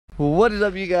What is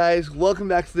up, you guys? Welcome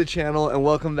back to the channel and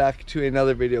welcome back to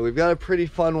another video. We've got a pretty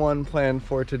fun one planned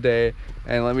for today,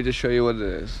 and let me just show you what it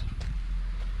is.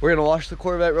 We're gonna wash the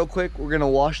Corvette real quick. We're gonna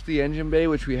wash the engine bay,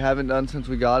 which we haven't done since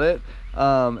we got it,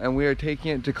 and we are taking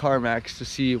it to Carmax to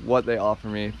see what they offer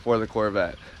me for the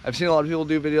Corvette. I've seen a lot of people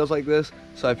do videos like this,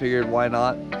 so I figured why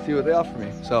not see what they offer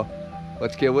me. So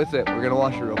let's get with it. We're gonna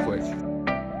wash it real quick.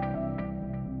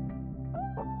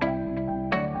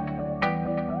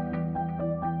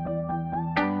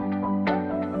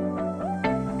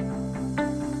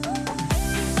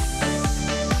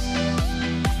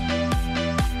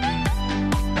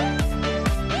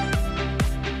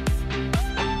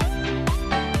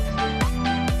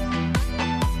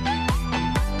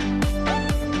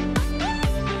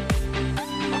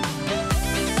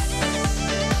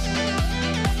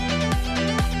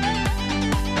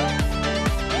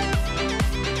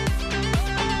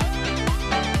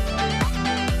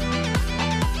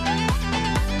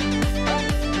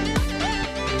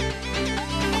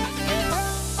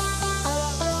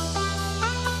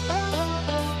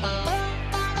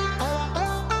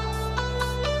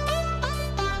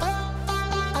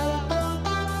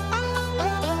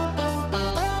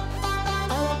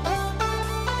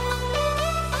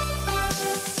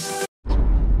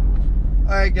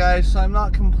 Alright guys, so I'm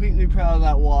not completely proud of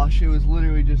that wash. It was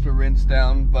literally just a rinse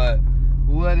down, but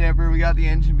whatever. We got the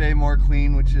engine bay more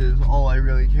clean, which is all I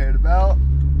really cared about.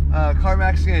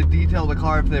 Carmax is going to detail the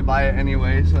car if they buy it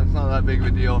anyway, so it's not that big of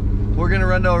a deal. We're going to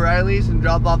run to O'Reilly's and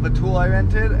drop off a tool I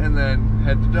rented and then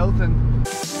head to Dothan.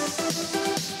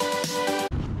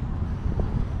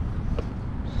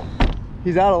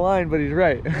 He's out of line, but he's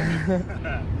right.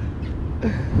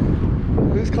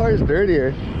 Whose car is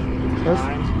dirtier?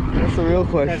 That's the real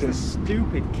question. Because the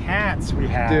stupid cats we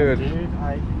have, dude.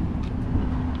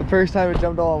 The first time it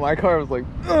jumped on my car, I was like,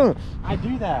 ugh! I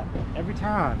do that every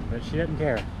time, but she doesn't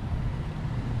care.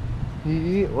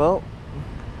 Well,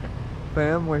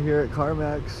 fam, we're here at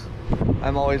Carmax.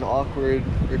 I'm always awkward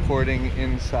recording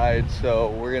inside, so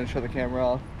we're gonna shut the camera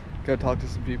off, go talk to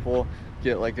some people,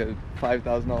 get like a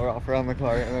 $5,000 offer on the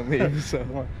car, and then leave.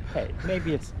 So hey,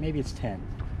 maybe it's 10.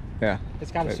 Yeah,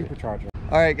 it's got a supercharger.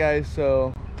 All right, guys.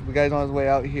 So the guy's on his way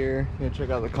out here. Gonna check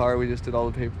out the car. We just did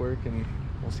all the paperwork, and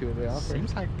we'll see what they offer.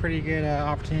 Seems like a pretty good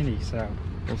opportunity. So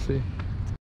we'll see.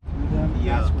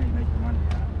 Yeah. That's where you make your money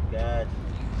at.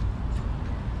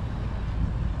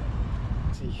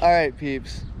 All right,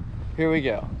 peeps. Here we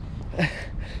go.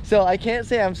 So I can't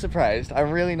say I'm surprised.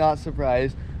 I'm really not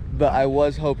surprised, but I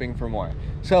was hoping for more.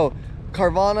 So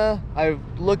Carvana, I've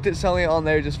looked at selling it on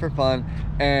there just for fun,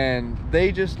 and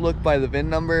they just look by the VIN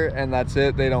number and that's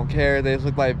it. They don't care. They just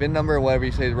look by a VIN number, whatever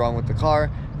you say is wrong with the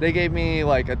car. They gave me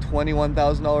like a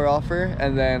 $21,000 offer,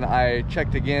 and then I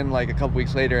checked again like a couple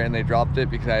weeks later and they dropped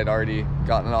it because I had already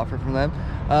gotten an offer from them.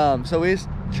 So we just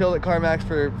chilled at Carmax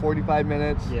for 45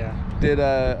 minutes. Yeah. Did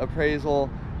a appraisal,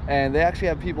 and they actually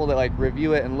have people that like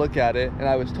review it and look at it, and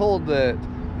I was told that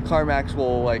Carmax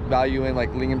will like value in like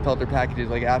Lingenfelter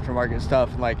packages, like aftermarket stuff,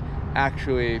 and like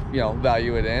actually, you know,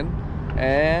 value it in.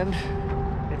 And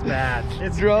it's bad.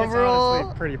 It's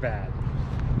honestly pretty bad.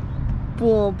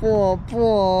 Boom, boom,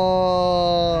 boom.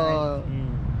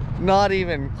 Not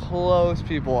even close,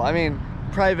 people. I mean,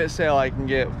 private sale, I can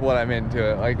get what I'm into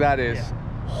it. Like that is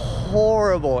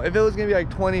horrible. If it was gonna be like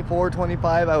 24,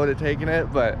 25, I would have taken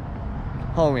it, but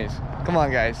homies, come on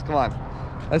guys, come on.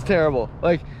 That's terrible.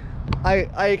 Like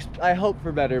I hope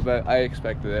for better, but I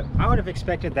expected it. I would have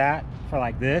expected that for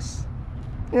like this.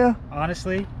 Yeah.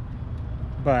 Honestly,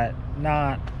 but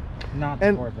not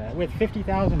the Corvette with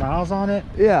 50,000 miles on it.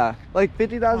 Yeah, like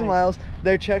 50,000 miles.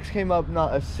 Their checks came up,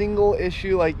 not a single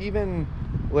issue. Like even,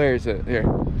 where is it? Here.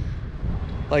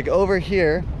 Like over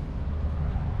here,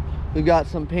 we've got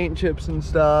some paint chips and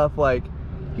stuff. Like,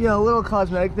 you know, little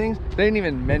cosmetic things. They didn't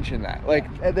even mention that.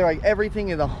 Like they're like, everything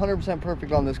is 100%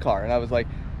 perfect on this car, and I was like.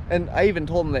 And I even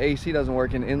told them the AC doesn't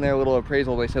work, and in their little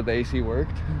appraisal they said the AC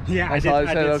worked. Yeah, I said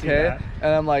okay,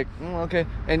 and I'm like, okay.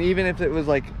 And even if it was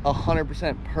like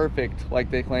 100% perfect,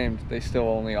 like they claimed, they still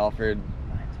only offered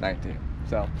 19.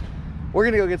 So we're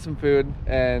gonna go get some food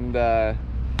and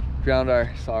drown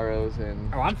our sorrows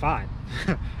and. Oh, I'm fine.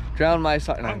 Drown my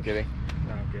sorrows. No, I'm kidding.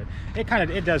 No, I'm good.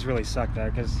 It does really suck though,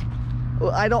 because.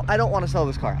 Well, I don't want to sell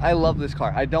this car. I love this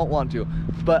car. I don't want to,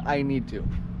 but I need to.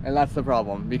 And that's the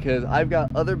problem, because I've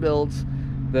got other builds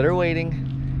that are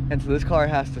waiting, and so this car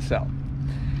has to sell.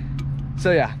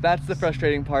 So yeah, that's the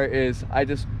frustrating part, is I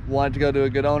just wanted to go to a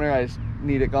good owner. I just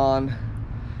need it gone.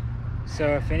 So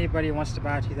if anybody wants to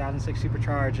buy a 2006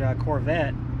 Supercharged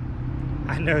Corvette,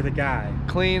 I know the guy.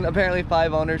 Clean, apparently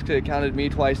 5 owners, because it counted me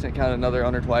twice and it counted another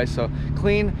owner twice. So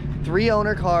clean,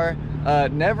 3-owner car,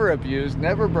 never abused,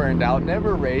 never burned out,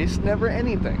 never raced, never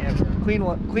anything. Ever. Clean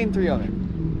 3-owner.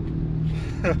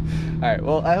 All right,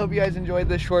 well, I hope you guys enjoyed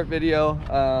this short video.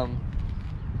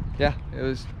 Yeah, it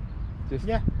was just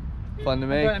fun to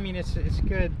make. But I mean, it's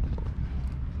good.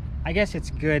 I guess it's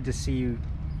good to see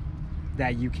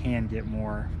that you can get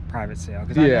more private sale,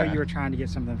 because I know you were trying to get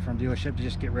something from dealership to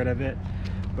just get rid of it,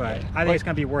 but I think it's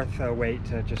going to be worth the wait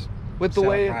to just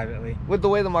sell it privately. With the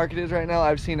way the market is right now,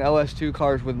 I've seen LS2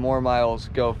 cars with more miles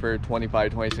go for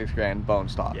 25, 26 grand bone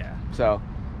stock. Yeah. So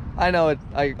I know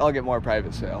I'll get more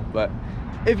private sale. But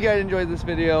if you guys enjoyed this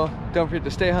video, don't forget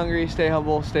to stay hungry, stay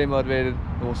humble, stay motivated,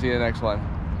 and we'll see you in the next one.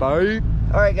 Bye.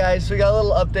 All right, guys, so we got a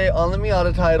little update on the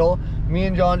Miata title. Me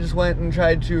and John just went and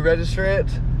tried to register it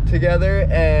together,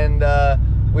 and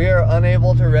we are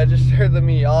unable to register the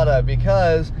Miata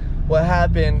because what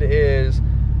happened is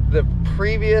the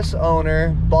previous owner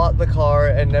bought the car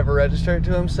and never registered it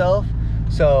to himself.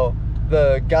 So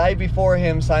the guy before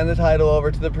him signed the title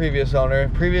over to the previous owner.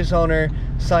 Previous owner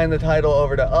signed the title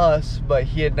over to us, but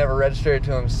he had never registered it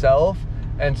to himself.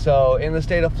 And so in the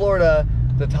state of Florida,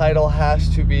 the title has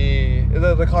to be,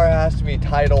 the car has to be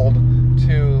titled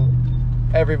to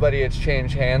everybody it's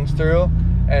changed hands through.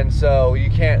 And so you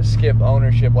can't skip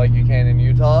ownership like you can in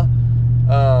Utah.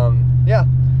 Yeah,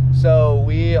 so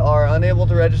we are unable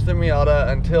to register Miata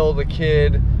until the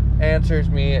kid answers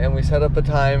me, and we set up a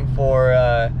time for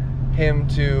him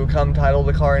to come title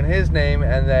the car in his name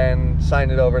and then sign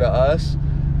it over to us.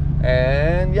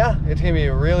 And yeah, it's gonna be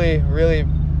really, really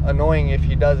annoying if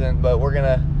he doesn't, but we're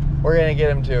gonna get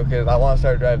him to, because I want to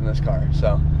start driving this car.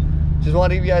 So just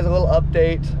want to give you guys a little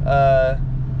update.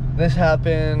 This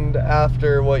happened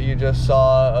after what you just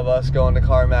saw of us going to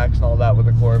Carmax and all that with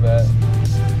the Corvette.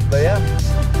 But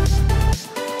yeah.